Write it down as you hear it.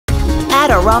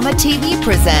Adorama TV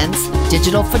presents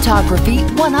Digital Photography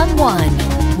One-on-One,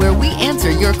 where we answer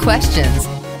your questions.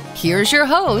 Here's your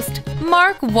host,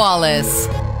 Mark Wallace.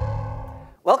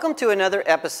 Welcome to another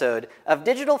episode of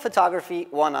Digital Photography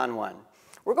One-on-One.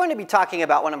 We're going to be talking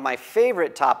about one of my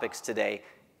favorite topics today,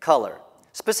 color,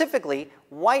 specifically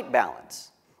white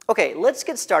balance. Okay, let's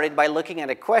get started by looking at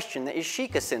a question that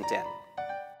Ishika sent in.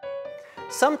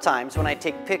 Sometimes when I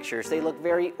take pictures, they look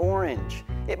very orange.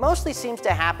 It mostly seems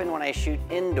to happen when I shoot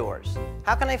indoors.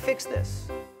 How can I fix this?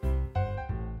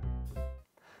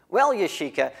 Well,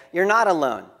 Yashika, you're not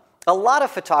alone. A lot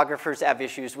of photographers have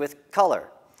issues with color.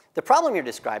 The problem you're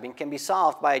describing can be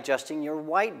solved by adjusting your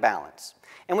white balance.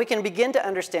 And we can begin to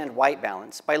understand white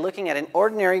balance by looking at an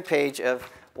ordinary page of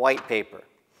white paper.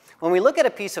 When we look at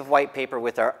a piece of white paper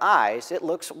with our eyes, it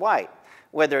looks white.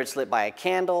 Whether it's lit by a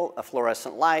candle, a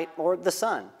fluorescent light, or the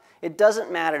sun. It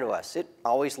doesn't matter to us. It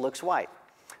always looks white.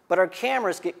 But our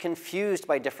cameras get confused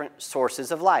by different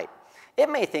sources of light. It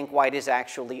may think white is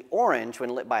actually orange when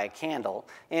lit by a candle,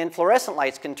 and fluorescent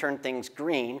lights can turn things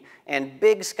green, and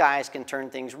big skies can turn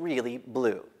things really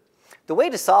blue. The way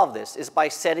to solve this is by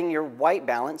setting your white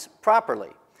balance properly.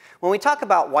 When we talk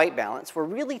about white balance, we're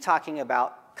really talking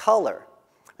about color.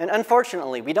 And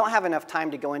unfortunately, we don't have enough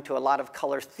time to go into a lot of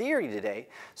color theory today,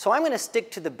 so I'm going to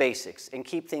stick to the basics and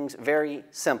keep things very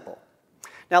simple.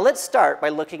 Now let's start by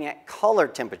looking at color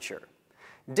temperature.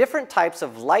 Different types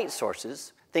of light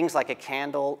sources, things like a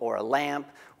candle or a lamp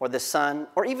or the sun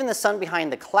or even the sun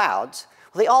behind the clouds,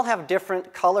 they all have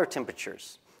different color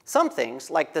temperatures. Some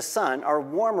things, like the sun, are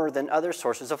warmer than other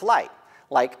sources of light,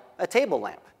 like a table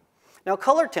lamp. Now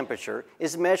color temperature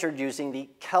is measured using the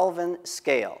Kelvin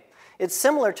scale. It's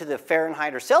similar to the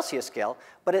Fahrenheit or Celsius scale,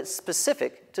 but it's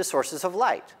specific to sources of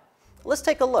light. Let's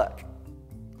take a look.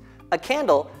 A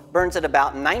candle burns at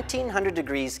about 1900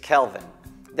 degrees Kelvin.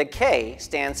 The K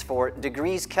stands for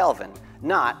degrees Kelvin,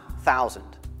 not 1000.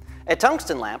 A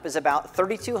tungsten lamp is about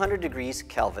 3200 degrees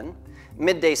Kelvin.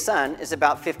 Midday sun is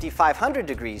about 5500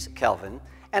 degrees Kelvin.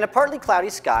 And a partly cloudy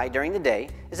sky during the day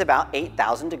is about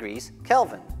 8000 degrees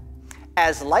Kelvin.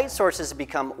 As light sources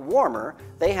become warmer,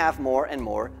 they have more and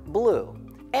more blue.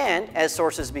 And as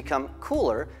sources become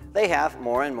cooler, they have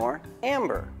more and more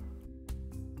amber.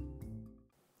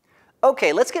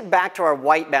 Okay, let's get back to our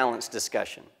white balance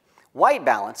discussion. White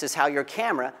balance is how your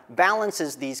camera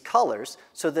balances these colors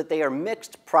so that they are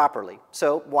mixed properly.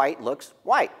 So white looks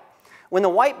white. When the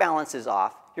white balance is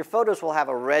off, your photos will have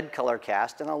a red color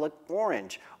cast and they'll look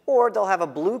orange. Or they'll have a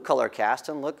blue color cast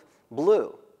and look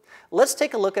blue. Let's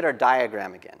take a look at our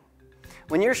diagram again.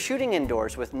 When you're shooting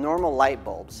indoors with normal light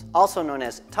bulbs, also known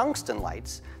as tungsten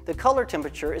lights, the color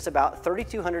temperature is about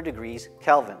 3200 degrees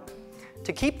Kelvin.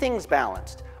 To keep things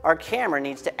balanced, our camera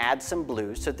needs to add some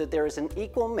blue so that there is an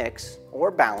equal mix or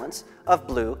balance of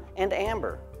blue and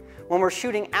amber. When we're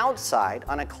shooting outside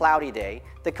on a cloudy day,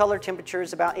 the color temperature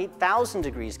is about 8000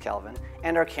 degrees Kelvin,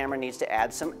 and our camera needs to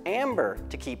add some amber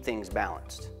to keep things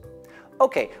balanced.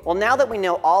 Okay, well now that we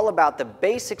know all about the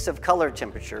basics of color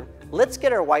temperature, let's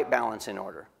get our white balance in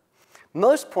order.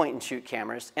 Most point-and-shoot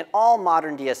cameras and all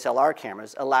modern DSLR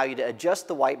cameras allow you to adjust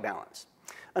the white balance.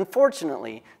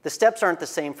 Unfortunately, the steps aren't the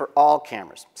same for all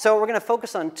cameras, so we're going to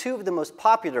focus on two of the most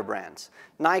popular brands,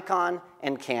 Nikon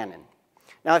and Canon.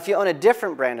 Now if you own a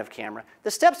different brand of camera,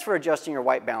 the steps for adjusting your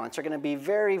white balance are going to be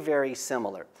very, very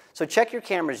similar. So check your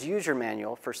camera's user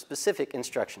manual for specific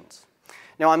instructions.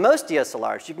 Now on most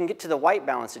DSLRs, you can get to the white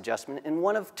balance adjustment in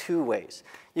one of two ways.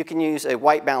 You can use a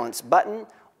white balance button,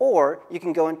 or you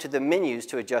can go into the menus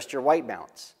to adjust your white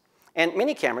balance. And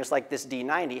many cameras like this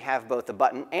D90 have both a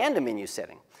button and a menu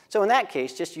setting. So in that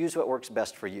case, just use what works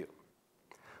best for you.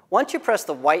 Once you press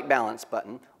the white balance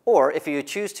button, or if you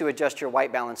choose to adjust your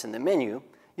white balance in the menu,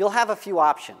 you'll have a few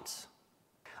options.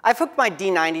 I've hooked my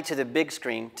D90 to the big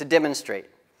screen to demonstrate.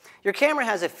 Your camera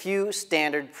has a few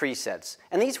standard presets,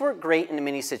 and these work great in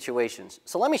many situations.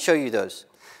 So let me show you those.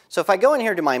 So if I go in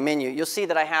here to my menu, you'll see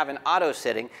that I have an auto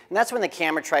setting, and that's when the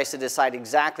camera tries to decide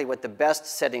exactly what the best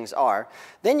settings are.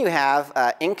 Then you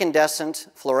have incandescent,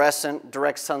 fluorescent,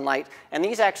 direct sunlight, and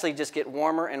these actually just get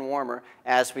warmer and warmer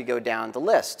as we go down the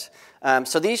list.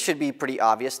 So these should be pretty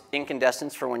obvious.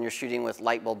 Incandescents for when you're shooting with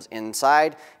light bulbs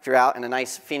inside. If you're out in a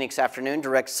nice Phoenix afternoon,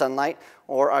 direct sunlight,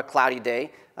 or a cloudy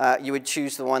day, you would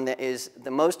choose the one that is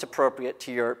the most appropriate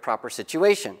to your proper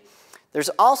situation. There's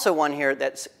also one here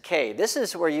that's K. This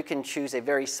is where you can choose a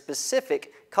very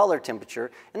specific color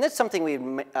temperature, and that's something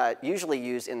we usually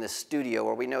use in the studio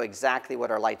where we know exactly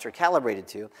what our lights are calibrated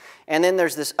to. And then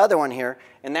there's this other one here,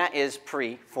 and that is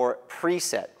Pre for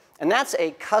preset. And that's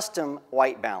a custom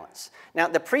white balance. Now,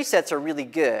 the presets are really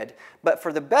good, but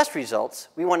for the best results,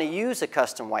 we want to use a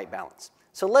custom white balance.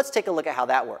 So let's take a look at how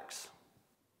that works.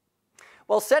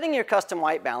 Well, setting your custom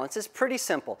white balance is pretty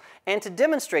simple. And to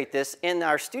demonstrate this, in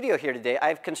our studio here today,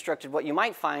 I've constructed what you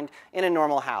might find in a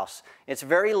normal house. It's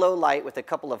very low light with a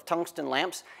couple of tungsten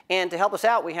lamps. And to help us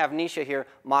out, we have Nisha here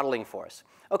modeling for us.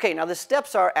 Okay, now the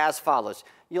steps are as follows.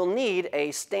 You'll need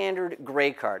a standard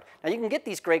gray card. Now you can get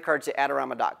these gray cards at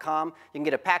Adorama.com. You can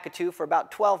get a pack of 2 for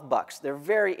about 12 bucks. They're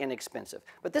very inexpensive.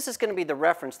 But this is going to be the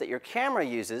reference that your camera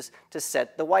uses to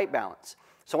set the white balance.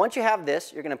 So once you have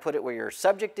this, you're going to put it where your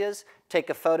subject is, take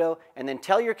a photo, and then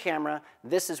tell your camera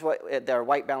this is what their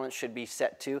white balance should be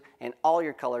set to, and all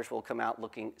your colors will come out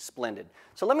looking splendid.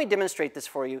 So let me demonstrate this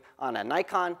for you on a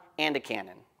Nikon and a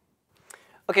Canon.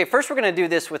 Okay, first we're going to do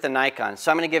this with a Nikon.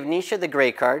 So I'm going to give Nisha the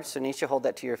gray card. So Nisha, hold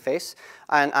that to your face.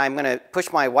 And I'm going to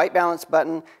push my white balance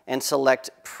button and select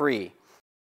Pre.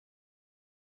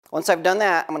 Once I've done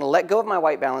that, I'm going to let go of my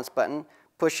white balance button,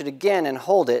 push it again and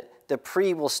hold it. The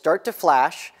Pre will start to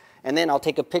flash, and then I'll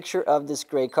take a picture of this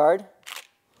gray card.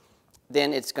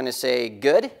 Then it's going to say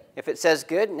good. If it says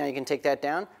good, now you can take that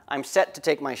down. I'm set to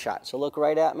take my shot. So look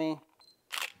right at me.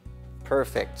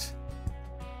 Perfect.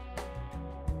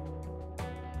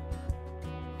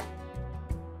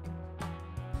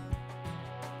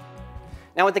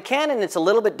 Now with the Canon, it's a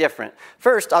little bit different.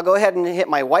 First, I'll go ahead and hit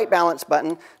my white balance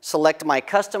button, select my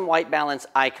custom white balance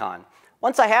icon.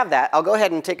 Once I have that, I'll go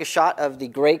ahead and take a shot of the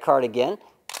gray card again.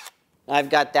 I've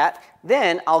got that.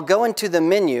 Then I'll go into the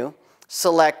menu,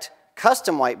 select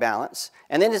custom white balance,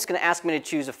 and then it's going to ask me to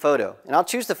choose a photo. And I'll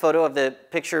choose the photo of the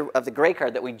picture of the gray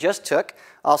card that we just took.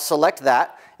 I'll select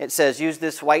that. It says use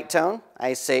this white tone.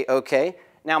 I say OK.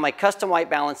 Now my custom white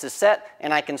balance is set,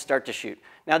 and I can start to shoot.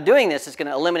 Now doing this is going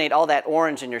to eliminate all that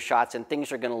orange in your shots, and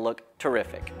things are going to look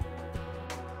terrific.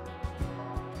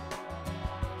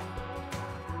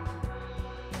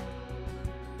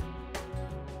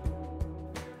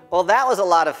 Well, that was a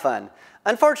lot of fun.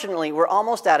 Unfortunately, we're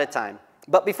almost out of time.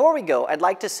 But before we go, I'd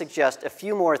like to suggest a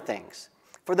few more things.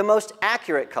 For the most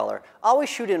accurate color, always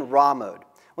shoot in RAW mode.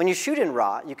 When you shoot in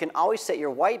RAW, you can always set your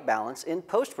white balance in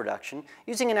post-production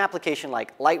using an application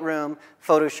like Lightroom,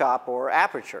 Photoshop, or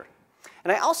Aperture.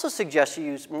 And I also suggest you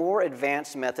use more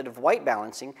advanced method of white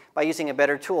balancing by using a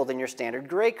better tool than your standard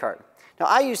gray card. Now,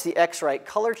 I use the X-Rite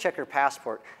Color Checker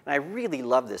Passport, and I really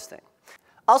love this thing.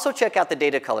 Also check out the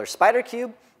Datacolor Spider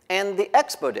Cube and the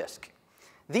Expo Disc.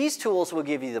 These tools will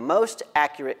give you the most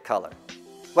accurate color.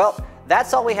 Well,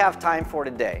 that's all we have time for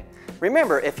today.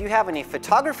 Remember, if you have any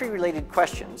photography-related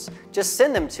questions, just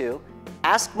send them to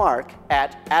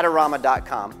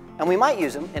AskMark@Adorama.com, and we might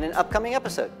use them in an upcoming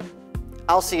episode.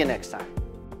 I'll see you next time.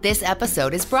 This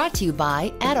episode is brought to you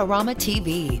by Adorama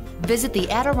TV. Visit the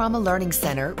Adorama Learning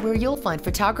Center where you'll find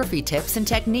photography tips and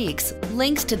techniques,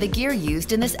 links to the gear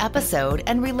used in this episode,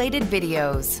 and related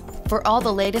videos. For all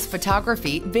the latest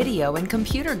photography, video, and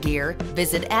computer gear,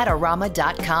 visit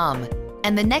Adorama.com.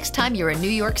 And the next time you're in New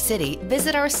York City,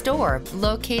 visit our store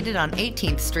located on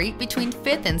 18th Street between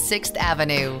 5th and 6th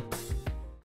Avenue.